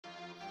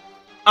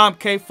I'm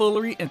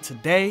KayFoolery, and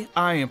today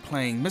I am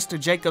playing Mr.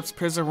 Jacob's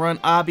Prison Run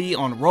Obby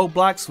on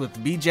Roblox with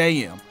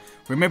BJM.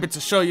 Remember to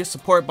show your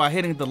support by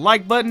hitting the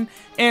like button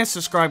and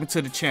subscribing to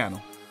the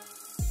channel.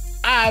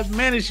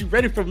 Man, is you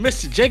ready for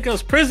Mr.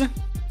 Jacob's prison?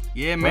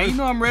 Yeah, man, you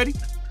know I'm ready.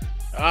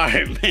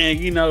 Alright, man,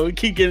 you know, we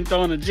keep getting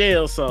thrown in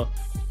jail, so...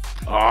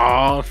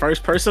 Oh,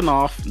 first person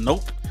off.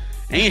 Nope.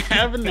 Ain't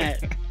having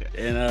that.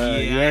 And, yeah,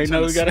 you already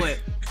know we gotta...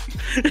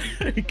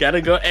 we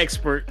gotta go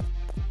expert.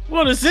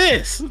 What is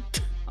this?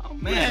 Oh,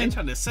 man, they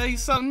trying to say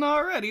something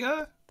already,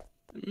 huh?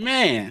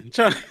 Man,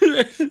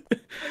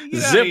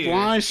 zip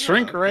line,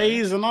 shrink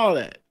raise, and all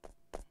that.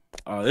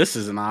 Oh, this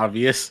isn't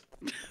obvious.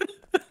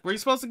 Where you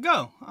supposed to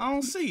go? I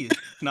don't see you.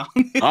 No.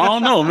 I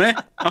don't know, man.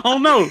 I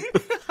don't know.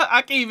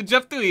 I can't even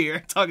jump through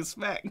here talking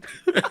smack.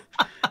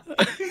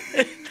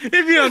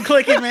 If you don't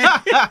click it, man.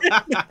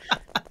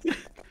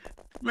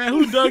 Man,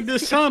 who dug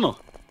this tunnel?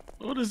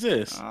 What is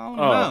this? I don't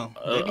know.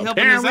 Maybe helping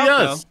apparently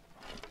us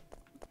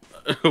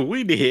out, us.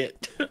 We did.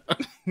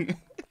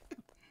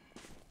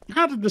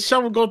 How did the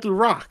shovel go through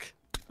rock?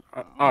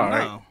 All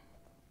right.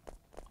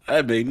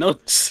 That made no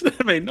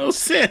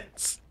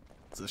sense.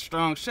 It's a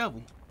strong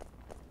shovel.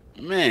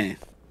 Man,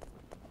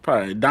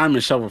 probably a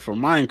diamond shovel from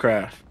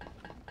Minecraft.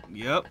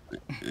 Yep.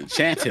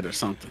 Enchanted or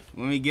something.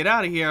 When we get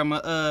out of here, I'm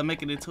gonna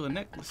make it into a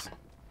necklace.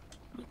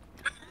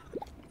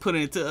 Put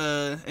it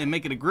into and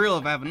make it a grill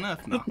if I have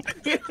enough. No.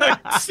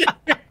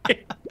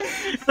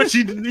 But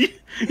you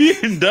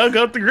dug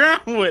up the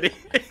ground with it.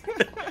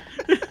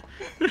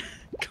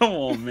 Come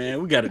on,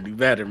 man. We gotta do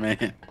better,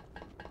 man.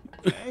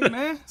 Hey,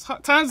 man.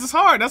 Times is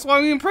hard. That's why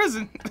we in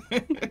prison.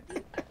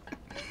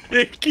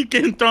 Keep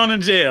getting thrown in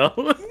jail.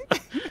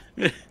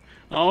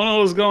 I don't know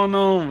what's going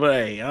on, but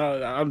hey,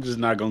 I'm just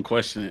not gonna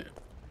question it.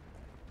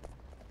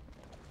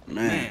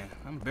 Man,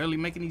 I'm barely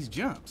making these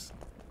jumps.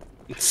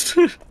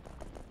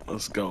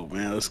 Let's go,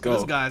 man. Let's go.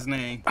 This guy's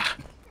name.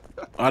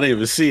 I didn't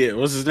even see it.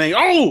 What's his name?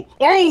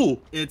 Oh!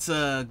 It's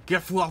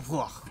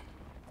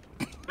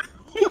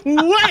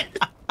What?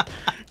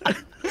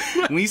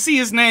 When you see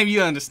his name,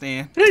 you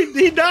understand.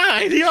 He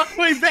died. He all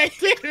the way back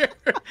there.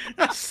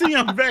 I see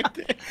him back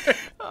there.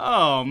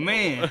 Oh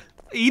man,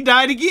 he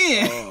died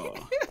again.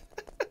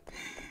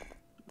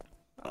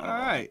 All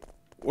right.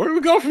 Where do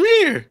we go from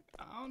here?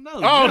 I don't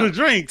know. Oh, the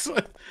drinks.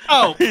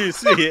 Oh, I didn't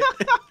see it.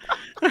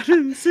 I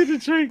didn't see the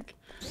drink.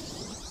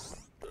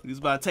 He's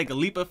about to take a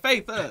leap of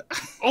faith, huh?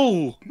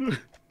 Oh,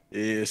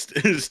 yeah.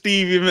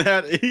 Steve even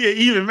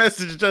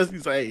messaged us.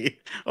 He's like, hey,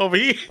 over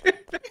here.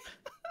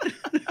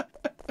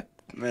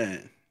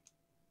 Man,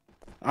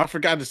 I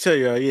forgot to tell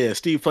you. Yeah,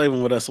 Steve played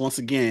with us once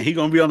again. He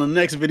gonna be on the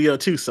next video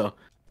too, so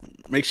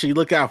make sure you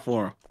look out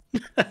for him.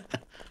 All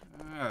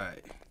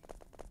right.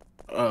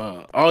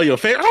 All your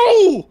favorite.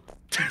 Oh!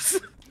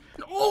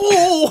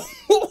 Oh!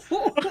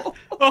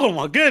 Oh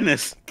my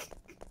goodness!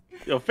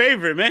 Your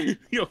favorite, man.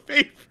 Your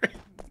favorite.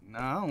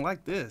 Nah, I don't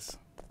like this.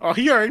 Oh,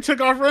 he already took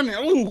off running.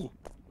 Oh!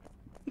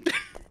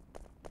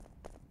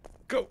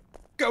 Go!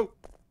 Go!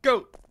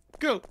 Go!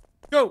 Go!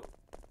 Go!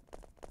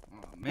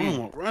 Oh man,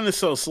 oh, running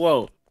so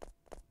slow.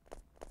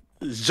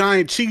 This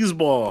giant cheese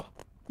ball.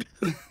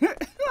 Is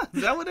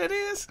that what it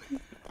is?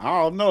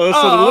 I don't know.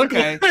 That's what it looked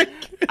okay. like.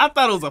 I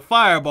thought it was a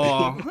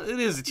fireball. It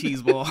is a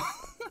cheese ball.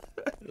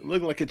 It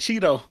looked like a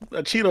Cheeto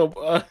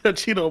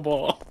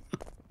ball.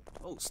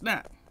 Oh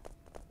snap!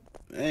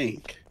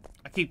 Dang.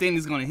 I keep thinking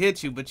he's gonna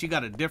hit you, but you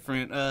got a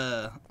different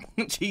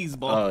cheese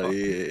ball. Oh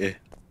yeah.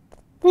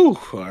 Whew.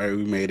 All right,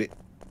 we made it.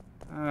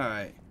 All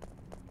right.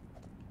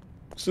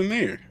 What's in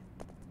there?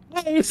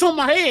 Hey, it's on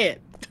my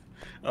head.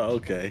 Oh,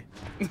 okay.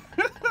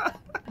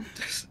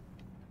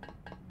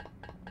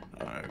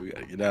 Alright, we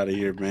gotta get out of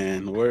here,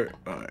 man. Where?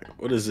 Alright,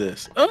 what is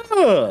this?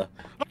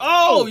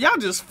 Oh, y'all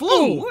just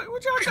flew.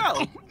 Where'd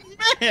y'all go?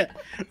 Man.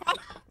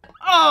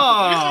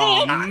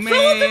 Oh,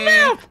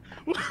 man.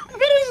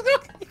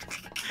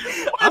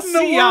 I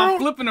see y'all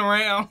flipping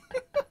around.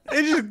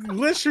 It just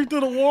glitched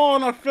through the wall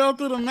and I fell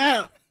through the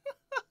map.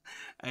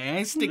 Hey, I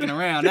ain't sticking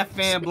around. That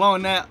fan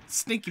blowing that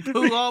stinky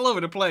poo all over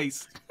the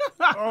place.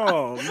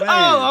 Oh, man. Oh,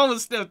 I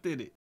almost stepped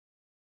in it.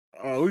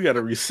 Oh, we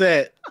gotta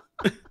reset.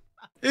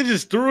 It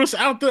just threw us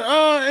out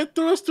it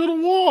threw us through the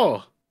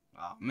wall.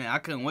 Oh, man, I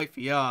couldn't wait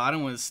for y'all. I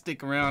didn't want to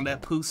stick around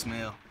that poo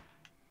smell.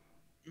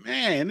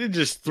 Man, it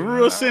just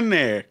threw us in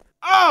there.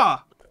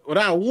 Ah!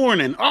 Without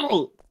warning.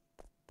 Oh!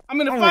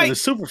 I'm in the fight.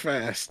 Super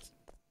fast.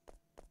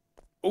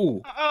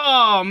 Ooh.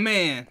 Oh,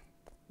 man.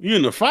 You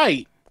in the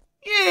fight?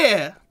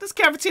 Yeah. This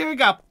cafeteria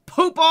got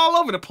poop all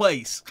over the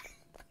place.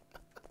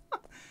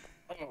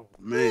 Oh,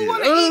 man.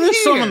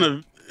 There's some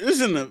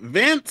in the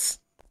vents.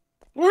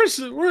 Where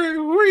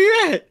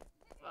you at?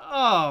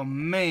 Oh,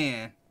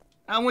 man.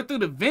 I went through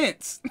the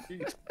vents.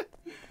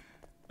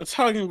 I'm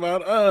talking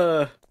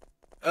about,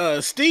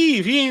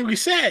 Steve. He ain't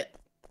reset.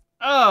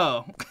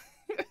 Oh.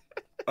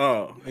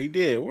 Oh, he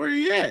did. Where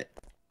you at?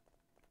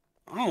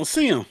 I don't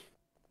see him.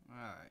 All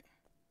right.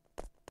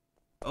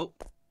 Oh,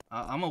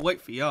 I'm gonna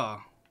wait for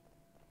y'all.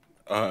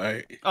 All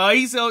right. Oh,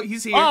 he's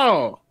here.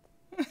 Oh.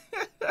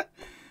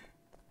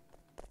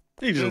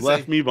 He just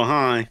left me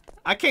behind.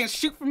 I can't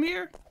shoot from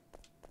here?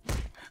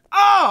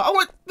 Oh, I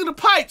went through the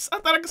pipes. I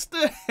thought I could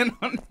stand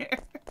on there.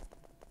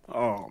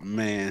 Oh,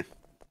 man.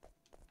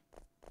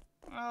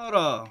 Hold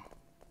on.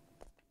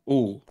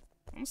 Ooh.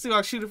 Let me see if I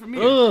can shoot it from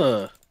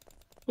here.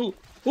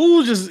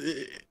 Who just...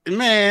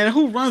 Man,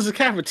 who runs the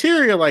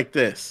cafeteria like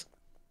this?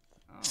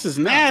 This is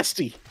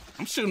nasty.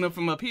 I'm shooting them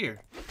from up here.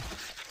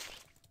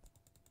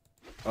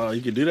 Oh,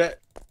 you can do that?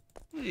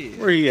 Yeah.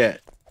 Where he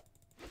at?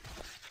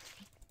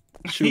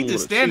 He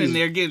just standing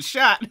there getting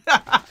shot.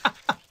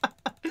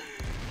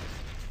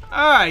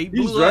 Alright,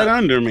 he's right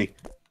under me.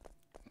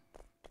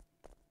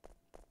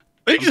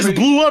 They just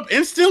blew up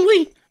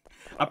instantly?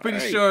 I'm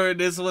pretty sure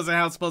this wasn't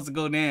how it's supposed to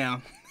go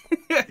down.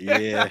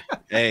 Yeah.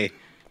 Hey,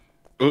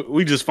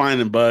 we just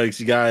finding bugs,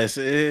 you guys.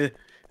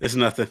 It's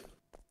nothing.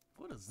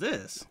 What is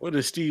this? What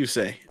does Steve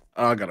say?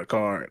 Oh, I got a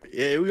card.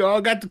 Yeah, we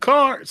all got the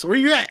cards. Where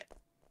you at?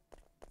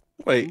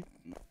 Wait.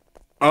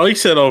 Oh, he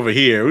said over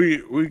here.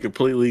 We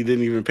completely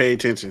didn't even pay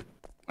attention.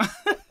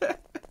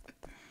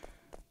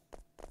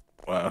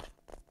 Wow.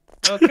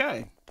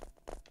 Okay.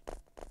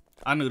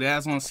 I knew that. I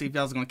just want to see if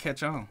y'all was gonna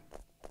catch on.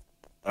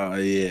 Oh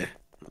yeah.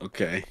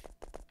 Okay.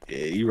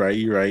 Yeah, you right.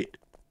 You right.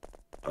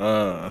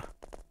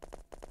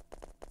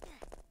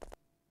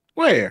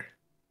 Where?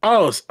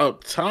 Oh, it's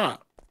up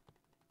top.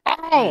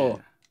 Oh,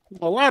 yeah.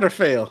 My ladder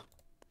fell.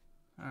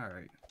 All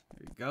right.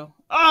 There you go.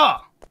 Oh,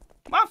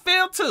 mine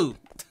fell too.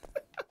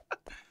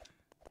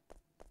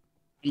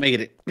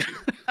 Made it.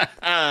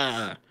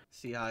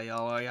 See how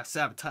y'all are. Y'all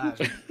sabotage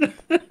me.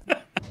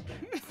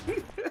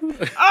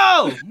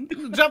 Oh!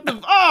 Jumped the...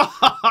 Oh!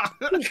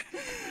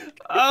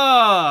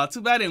 Oh,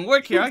 too bad I didn't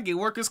work here. I get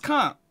workers'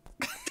 comp.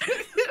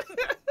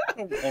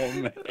 Oh,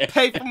 man.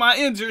 Pay for my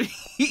injury.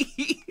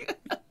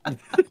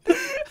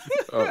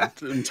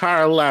 The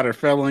entire ladder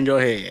fell on your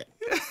head.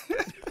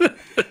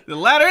 The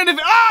ladder ended...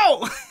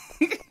 Oh!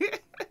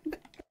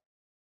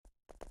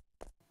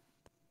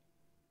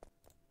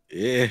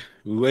 Yeah,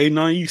 we waiting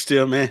on you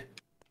still, man.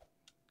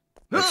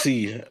 I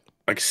see.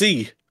 I can see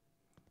you.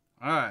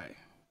 All right.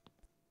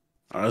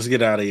 All right, let's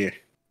get out of here.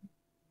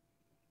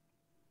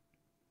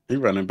 He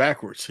running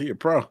backwards. He a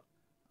pro. Oh,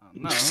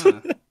 no,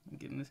 huh?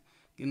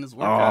 getting this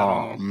workout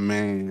on. Oh,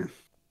 man.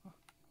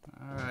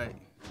 All right.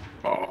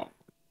 Oh.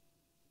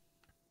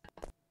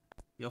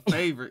 Your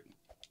favorite.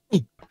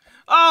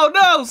 Oh,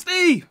 no,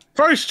 Steve.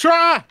 First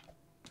try.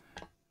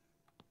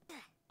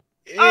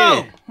 Yeah.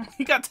 Oh,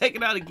 he got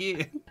taken out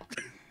again.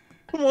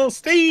 Come on,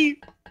 Steve.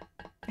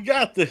 You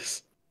got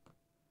this.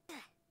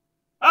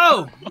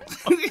 Oh,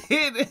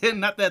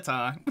 not that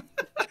time.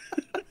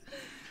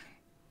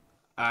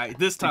 All right,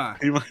 this time.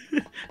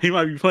 He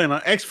might be playing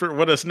an expert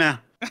with us now.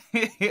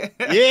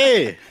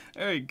 Yeah.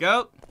 There you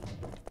go.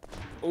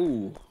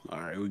 Ooh. All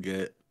right, we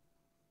good.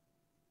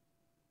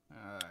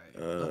 All right.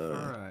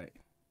 All right.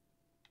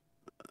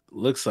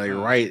 Looks like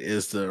right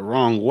is the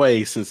wrong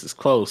way since it's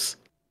close.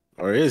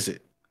 Or is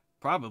it?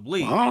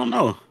 Probably. I don't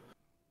know.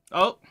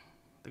 Oh,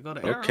 they go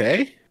to arrow.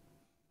 Okay.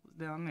 What's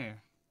down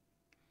there?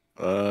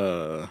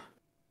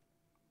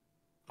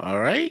 All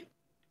right.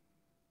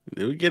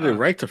 Did we get it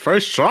right the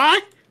first try?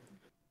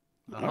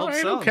 I hope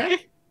so.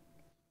 Okay.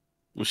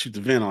 We'll shoot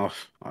the vent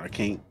off. Oh, I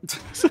can't.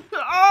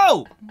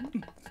 Oh!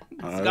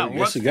 I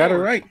guess we got it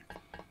right.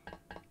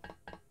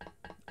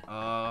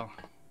 The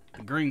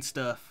green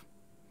stuff.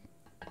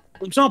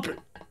 I'm jumping.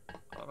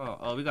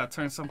 Oh, we gotta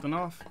turn something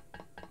off?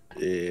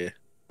 Yeah.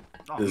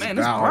 Oh, man,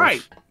 it's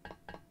bright.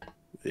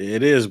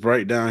 It is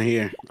bright down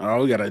here.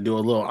 Oh, we gotta do a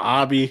little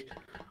obby.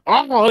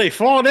 Oh, they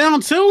fall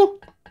down too?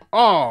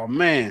 Oh,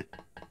 man.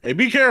 Hey,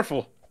 be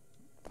careful.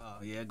 Oh,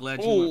 yeah,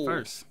 glad you went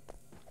first.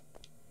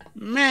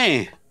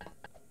 Man.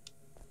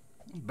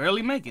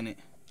 Barely making it.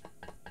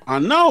 I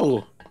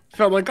know.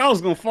 Felt like I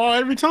was gonna fall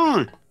every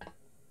time.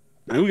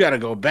 And we gotta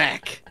go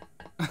back.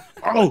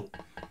 Oh.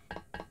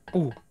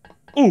 Ooh.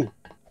 Ooh.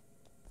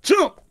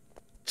 Jump.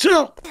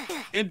 Jump.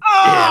 And,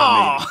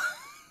 oh! Yeah,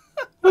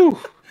 man. Ooh.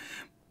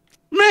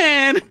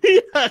 Man,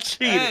 he got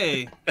cheated.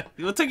 Hey,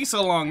 what took you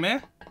so long,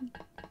 man?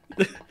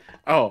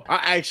 Oh,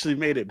 I actually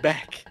made it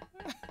back.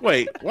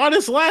 Wait, why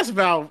this last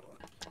valve?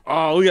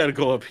 Oh, we gotta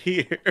go up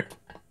here.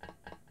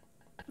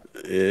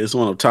 Yeah, it's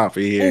one up top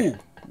of here. Ooh,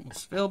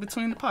 almost fell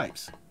between the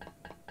pipes.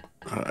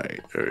 All right,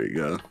 there we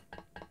go.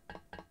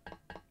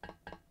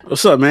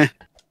 What's up, man?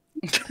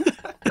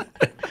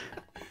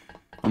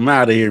 I'm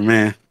out of here,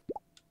 man.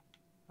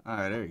 All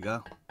right, there you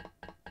go.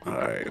 All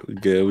right, we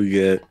good, we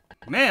good.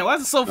 Man, why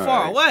is it so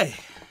far away?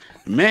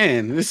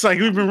 Man, it's like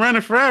we've been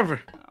running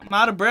forever. I'm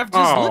out of breath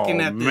just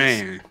looking at this.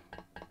 Man.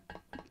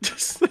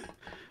 Just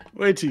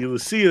wait till you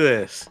see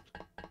this.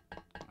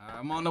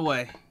 I'm on the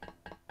way.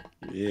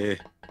 Yeah.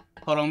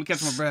 Hold on, let me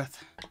catch my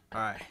breath.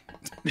 All right.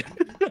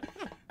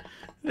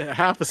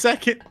 Half a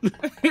second.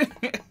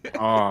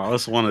 Oh,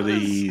 it's one of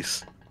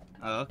these.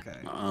 Oh, okay.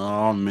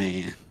 Oh,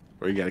 man.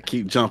 Where you got to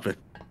keep jumping.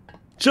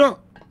 Jump,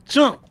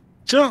 jump,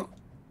 jump.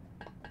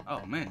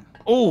 Oh, man.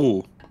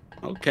 Oh,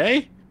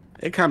 okay.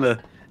 It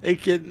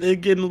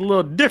getting a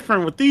little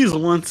different with these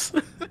ones.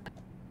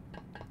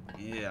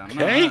 Yeah, I'm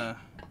okay.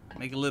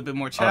 Make it a little bit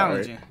more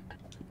challenging. Right.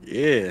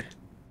 Yeah.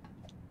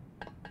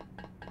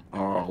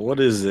 Oh, what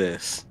is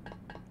this?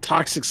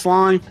 Toxic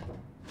slime?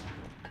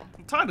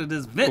 I'm tired of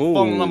this vent Ooh.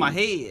 falling on my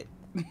head.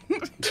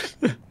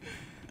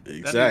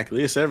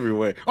 Exactly. It's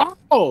everywhere.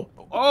 Oh!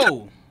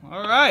 Oh,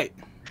 all right.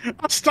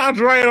 I stopped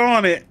right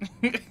on it.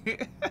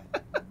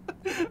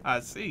 I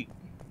see.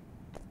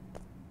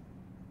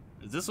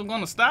 Is this one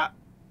gonna stop?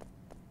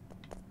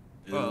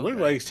 It looks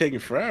like it's taking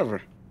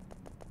forever.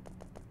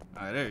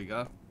 All right, there you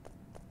go.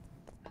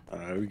 All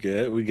right, we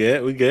good.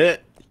 What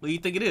do you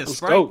think it is? Let's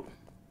Sprite?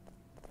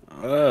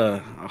 go.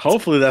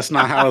 Hopefully that's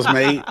not how it's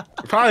made.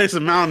 Probably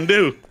some Mountain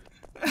Dew.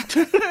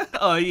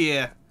 Oh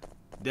yeah,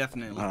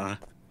 definitely.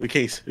 We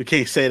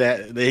can't say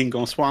that. They ain't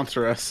gonna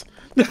sponsor us.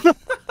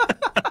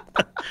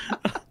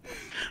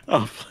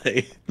 Oh,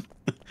 play.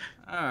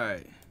 All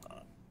right.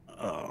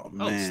 Oh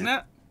man. Oh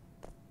snap!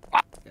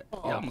 You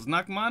almost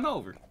knocked mine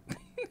over.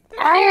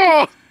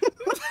 Oh!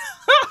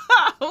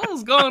 What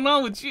was going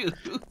on with you?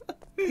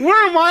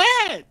 Where am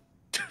I at?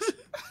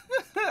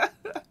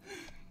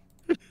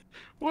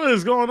 What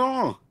is going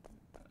on?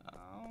 I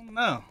don't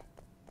know.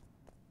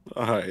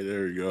 All right,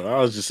 there we go.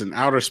 I was just in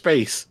outer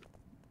space.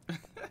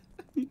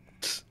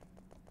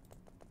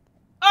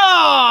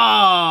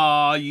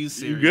 Oh, you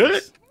serious? You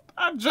good?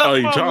 I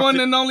dropped my dropped one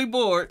it? and only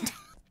board.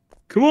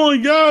 Come on,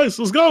 you guys,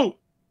 let's go.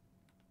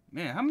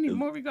 Man, how many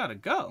more we gotta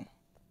go?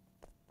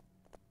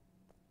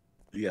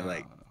 We got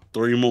like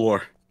 3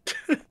 more.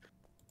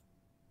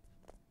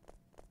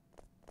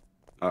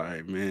 All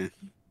right, man.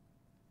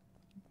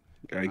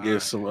 Gotta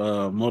give some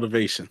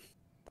motivation.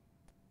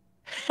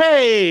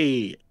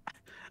 Hey!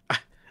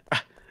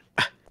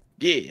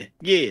 Yeah.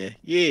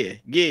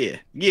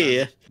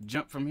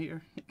 Jump from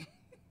here.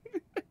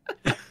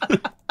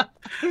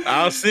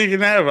 I was thinking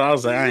that, but I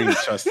was like, I ain't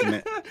trusting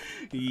it.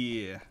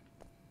 Yeah.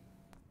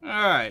 All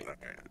right.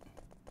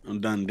 I'm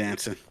done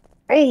dancing.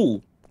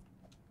 Oh!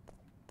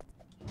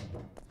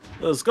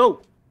 Let's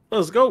go.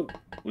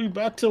 We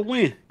about to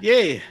win.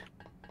 Yeah.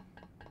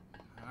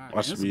 All right.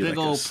 Watch This me big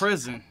like old this.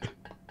 prison.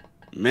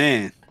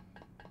 Man.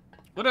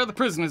 What are the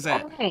prisoners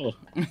at? Oh.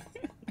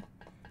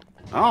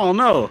 I don't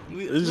know.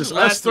 It's just us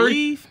last to 3.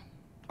 leave?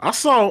 I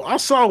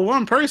saw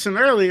one person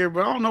earlier,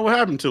 but I don't know what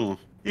happened to him.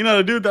 You know,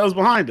 the dude that was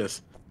behind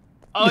us.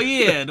 Oh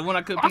yeah, the one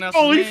I couldn't pronounce.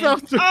 Oh, his he name. fell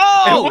through.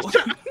 Oh!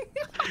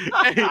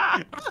 Hey,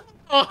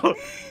 oh,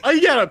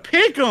 you gotta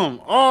pick them.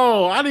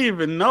 Oh, I didn't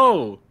even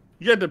know.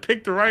 You had to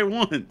pick the right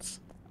ones.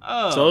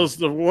 Oh. So it's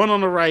the one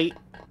on the right,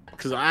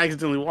 because I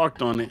accidentally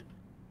walked on it.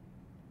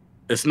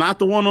 It's not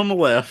the one on the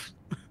left.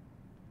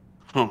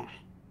 Huh.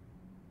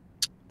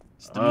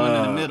 It's the one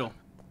in the middle.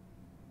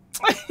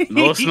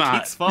 No, it's he not.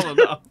 keeps falling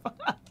off.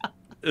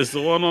 It's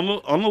the one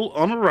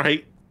on the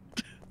right.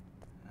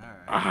 All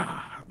right.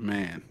 Ah,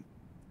 man.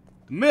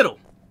 The middle.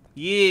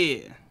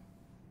 Yeah.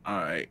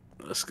 All right,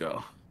 let's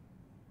go.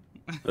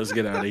 Let's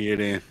get out of here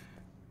then.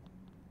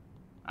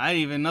 I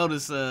didn't even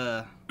notice.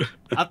 I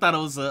thought it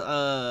was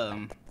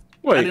a.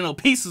 Wait. I didn't know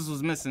pieces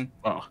was missing.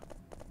 Oh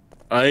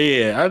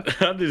yeah.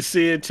 I didn't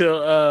see it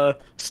till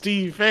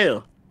Steve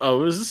failed.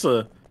 Oh, is this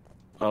a?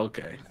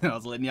 Okay. I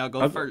was letting y'all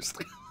go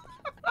first.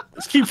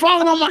 Let's keep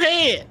falling on my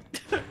head.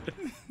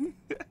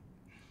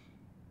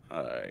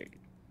 All right.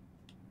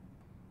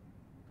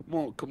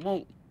 Come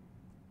on.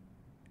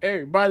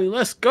 Everybody,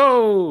 let's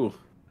go.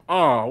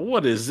 Oh,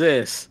 what is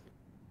this?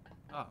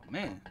 Oh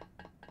man.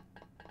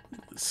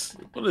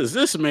 What is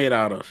this made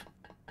out of?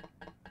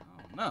 I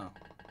don't know.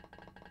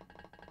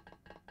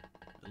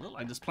 It looked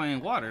like just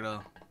plain water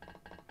though.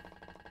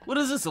 What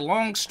is this? A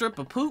long strip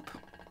of poop?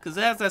 Cause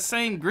it has that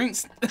same green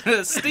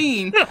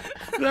steam.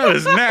 That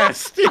is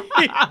nasty.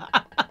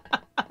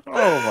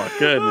 Oh my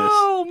goodness.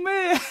 Oh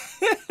man.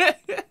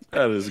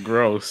 That is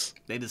gross.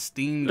 They just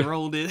steamed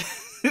rolled it.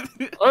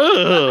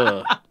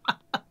 Ugh.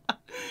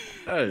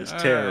 That is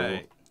terrible.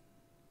 Right.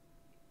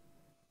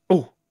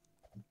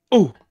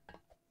 Oh.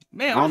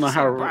 Man, I don't know so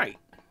how bright.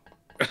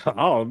 I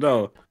don't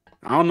know.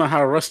 I don't know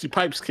how rusty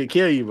pipes can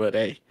kill you, but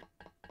hey.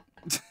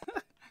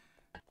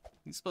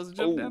 You supposed to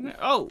jump down there?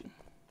 Oh.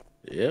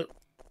 Yep.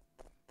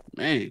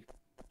 Man.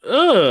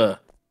 Ugh.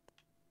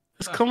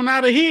 It's coming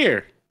out of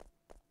here.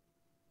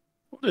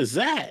 What is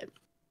that?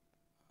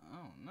 I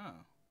don't know.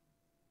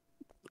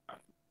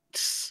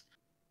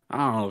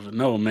 I don't even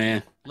know,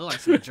 man. Look like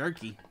some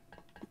jerky.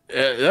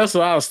 That's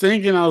what I was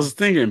thinking. I was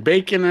thinking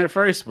bacon at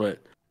first,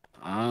 but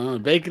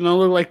bacon don't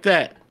look like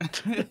that.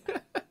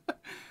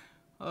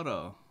 Hold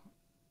on.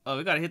 Oh,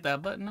 we gotta hit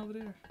that button over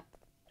there.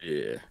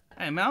 Yeah.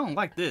 Hey man, I don't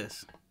like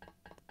this.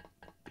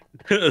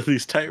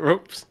 These tight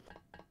ropes.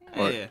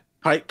 Yeah.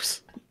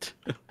 Pipes.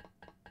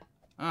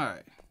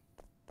 Alright.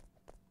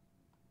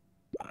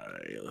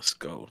 Alright, let's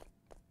go.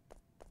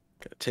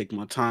 Gotta take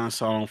my time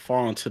so I don't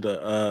fall into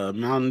the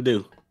Mountain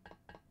Dew.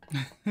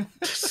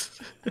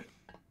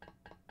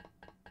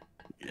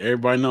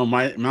 Everybody know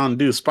my Mountain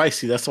Dew is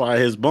spicy. That's why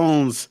his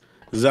bones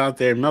is out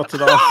there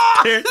melted off.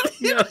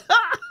 Yeah.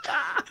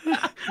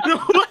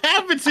 What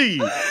happened to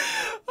you?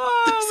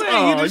 Oh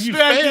man, you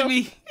distracted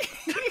me.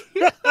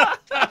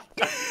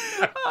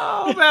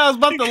 Oh man, I was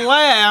about to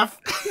laugh.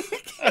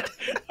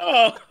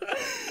 Oh,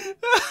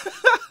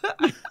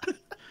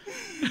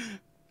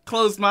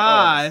 Closed my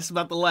eyes,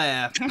 about to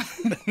laugh.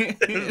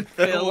 It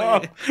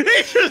fell in. He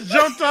just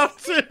jumped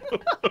off too.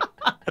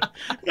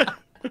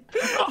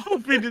 I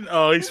hope he didn't.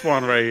 Oh, he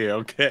spawned right here.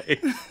 Okay.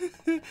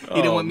 He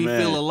didn't want me to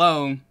feel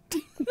alone.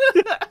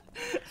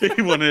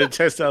 He wanted to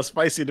test how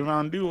spicy the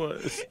Mountain Dew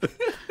was.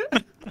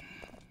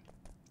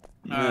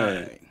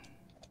 Alright.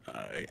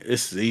 Alright,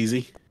 this is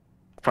easy.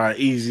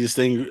 Probably easiest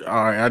thing.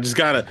 Alright, I just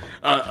got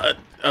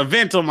a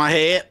vent on my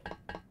head.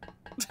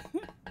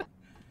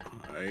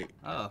 Alright.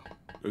 Oh.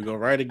 We go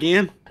right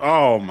again.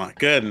 Oh my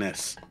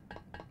goodness.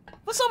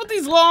 What's up with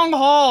these long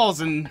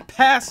halls and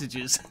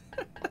passages?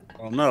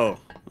 Oh no.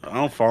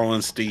 I'm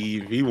following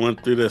Steve. He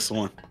went through this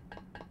one.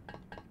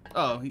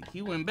 Oh,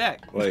 he went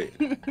back. Wait.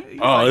 Oh,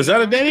 like, is that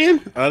a dead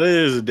end? Oh, that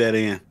is a dead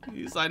end.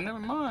 He's like, never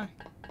mind.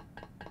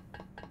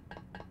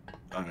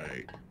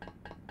 Alright.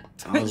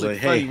 I was like,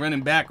 funny hey.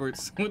 running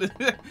backwards.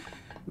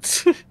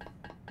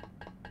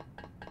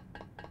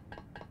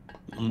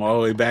 I'm all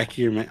the way back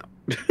here, man.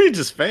 He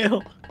just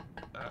failed.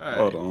 Right.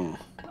 Hold on.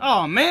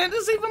 Oh man,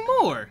 there's even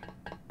more.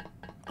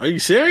 Are you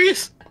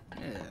serious?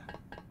 Yeah.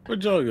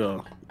 Where'd y'all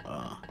go?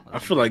 I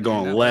feel like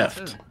going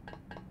left.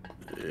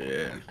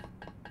 Yeah.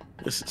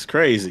 This is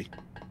crazy.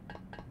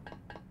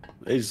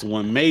 They just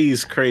went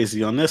maze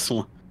crazy on this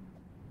one.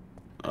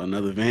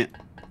 Another vent.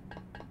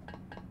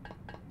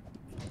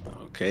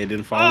 Okay,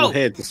 didn't fall on the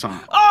head this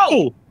time.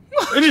 Oh!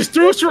 It just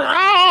threw us.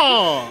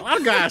 Oh!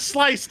 I got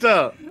sliced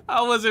up.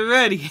 I wasn't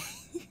ready.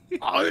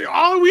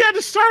 Oh, we had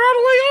to start all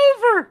the way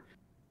over.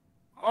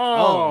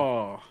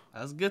 Oh.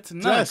 That's good to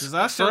know, because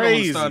I still don't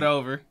want to start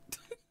over.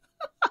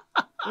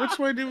 Which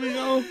way did we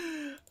go?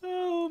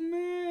 Oh,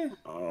 man.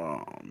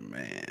 Oh,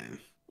 man.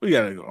 We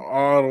got to go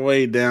all the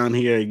way down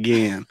here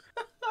again.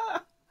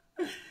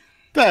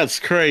 That's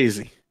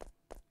crazy.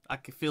 I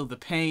can feel the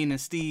pain in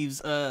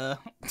Steve's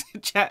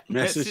chat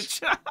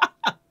message.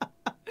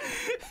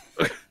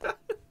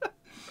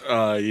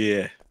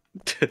 Yeah.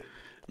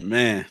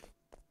 Man.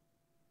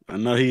 I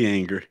know he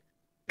angry.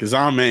 Because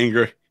I'm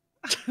angry.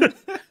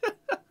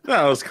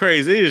 That was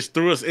crazy. They just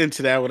threw us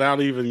into that without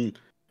even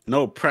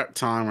no prep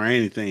time or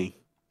anything.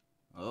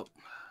 Oh.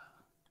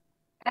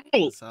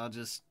 Oh. So I'll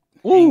just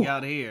hang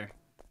out here.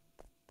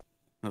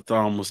 I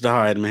thought I almost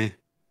died, man.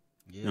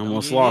 Yeah, you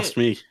almost lost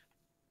me.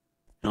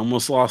 You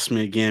almost lost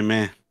me again,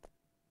 man.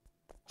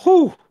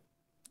 Whew.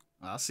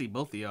 Oh, I see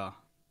both of y'all.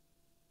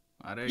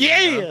 Oh, there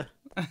you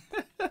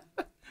go.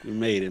 We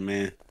made it,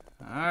 man.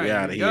 All right, we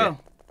out of here.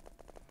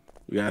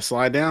 We gotta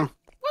slide down.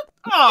 What?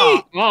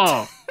 Oh.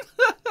 Oh.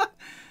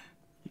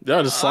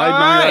 Y'all just sliding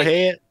on your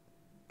head.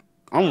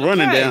 I'm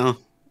running down.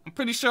 I'm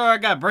pretty sure I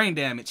got brain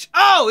damage.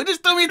 Oh, it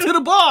just threw me to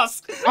the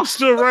boss. I'm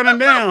still running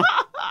down.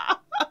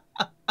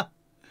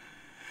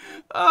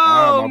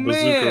 Oh, my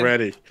bazooka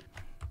ready.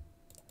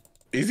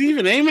 Is he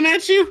even aiming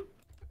at you?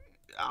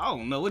 I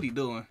don't know what he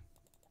doing.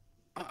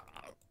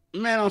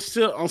 Man, I'm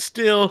still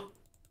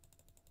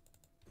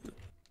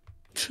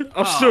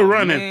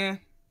running. Man.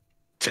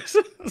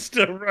 I'm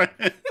still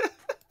running.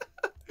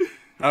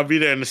 I'll be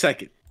there in a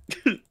second.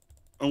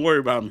 Don't worry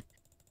about me.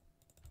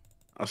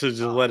 I should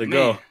just let it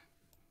go.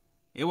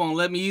 It won't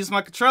let me use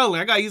my controller.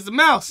 I gotta use the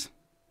mouse.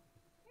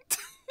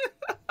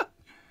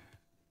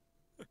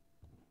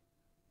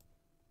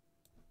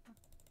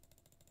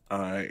 All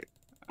right.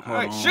 All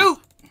right, shoot.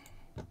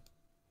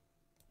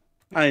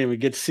 I didn't even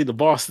get to see the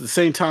boss at the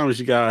same time as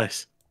you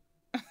guys.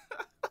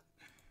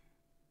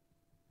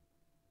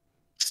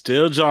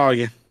 Still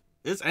jogging.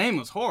 This aim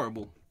was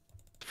horrible.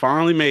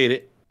 Finally made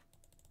it.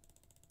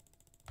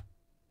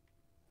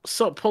 What's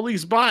up,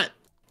 police bot?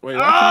 Wait,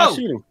 why can't I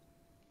shoot him?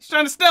 He's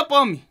trying to step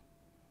on me.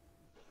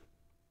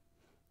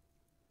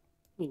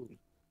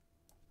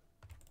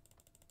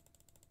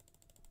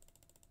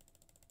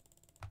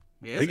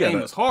 Yeah, this game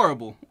was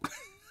horrible.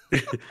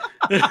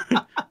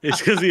 It's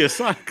because he a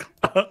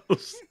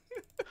Cyclops.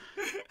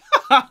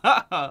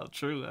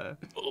 True.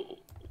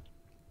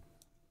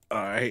 All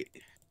right.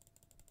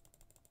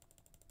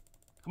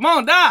 Come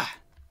on, die.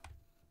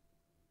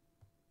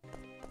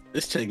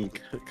 It's taking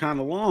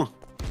kind of long.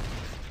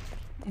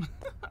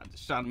 I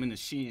just shot him in the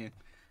shin.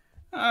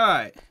 All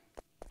right.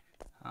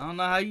 I don't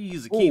know how you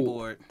use a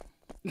keyboard.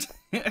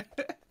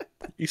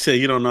 You say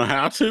you don't know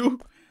how to?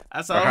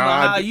 I don't know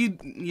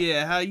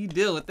how you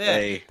deal with that.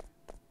 Hey.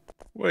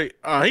 Wait,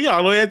 he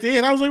all the way at the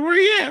end. I was like, where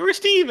he at? Where's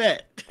Steve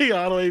at? He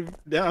all the way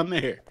down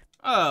there.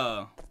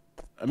 Oh.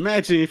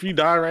 Imagine if you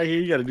die right here,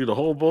 you got to do the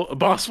whole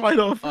boss fight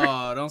over.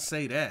 Oh, don't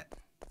say that.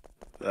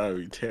 That would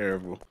be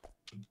terrible.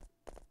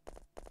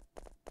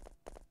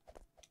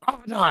 Oh,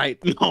 no,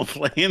 no, I'm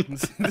playing.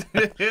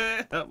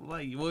 I'm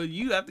like, well,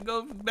 you have to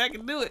go back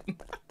and do it.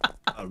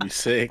 I'll be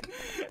sick.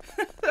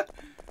 All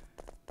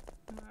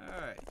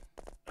right,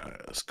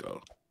 let's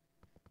go.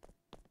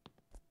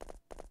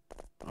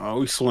 Oh,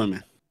 we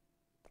swimming.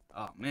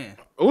 Oh, man.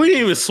 We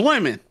ain't even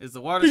swimming. Is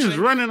the water We're just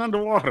running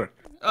underwater.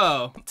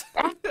 Oh.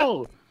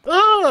 Oh,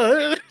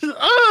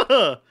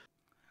 oh,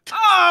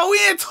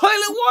 we in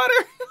toilet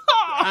water?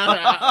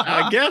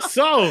 I guess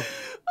so.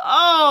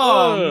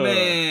 Oh,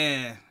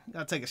 man.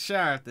 Gotta take a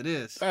shower after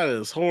this. That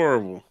is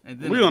horrible. And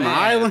then We on the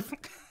island?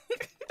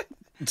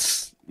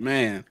 bath.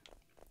 Man.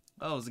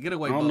 Oh, it's a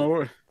getaway I boat. don't know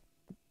where.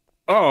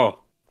 Oh,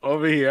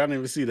 over here. I didn't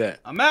even see that.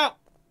 I'm out.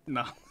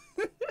 No.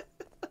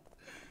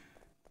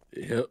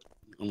 Yep.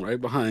 I'm right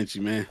behind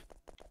you, man.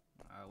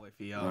 I'll wait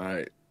for y'all. All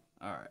right.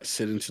 All right.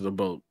 Sit into the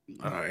boat.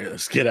 All right.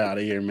 Let's get out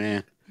of here,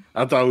 man.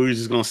 I thought we were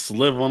just going to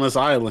live on this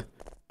island.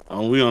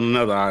 Oh, we on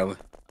another island.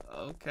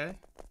 Okay.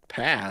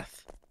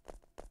 Path.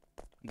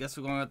 I guess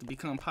we're gonna have to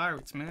become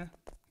pirates, man.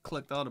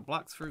 Collect all the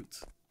blocks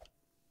fruits.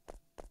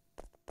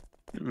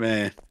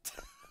 Man.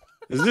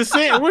 Is this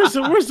it? Where's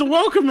the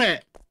welcome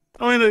at?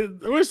 I mean,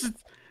 where's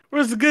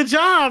the good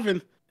job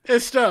and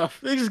stuff?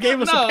 They just gave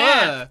us a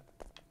path.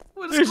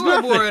 Where's the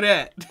scoreboard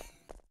at?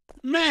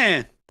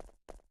 Man.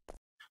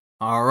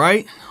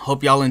 Alright,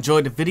 hope y'all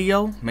enjoyed the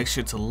video. Make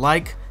sure to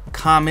like,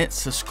 comment,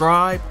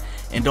 subscribe,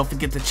 and don't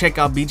forget to check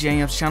out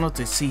BJM's channel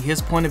to see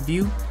his point of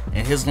view,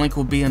 and his link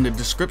will be in the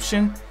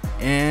description.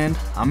 And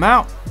I'm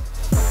out.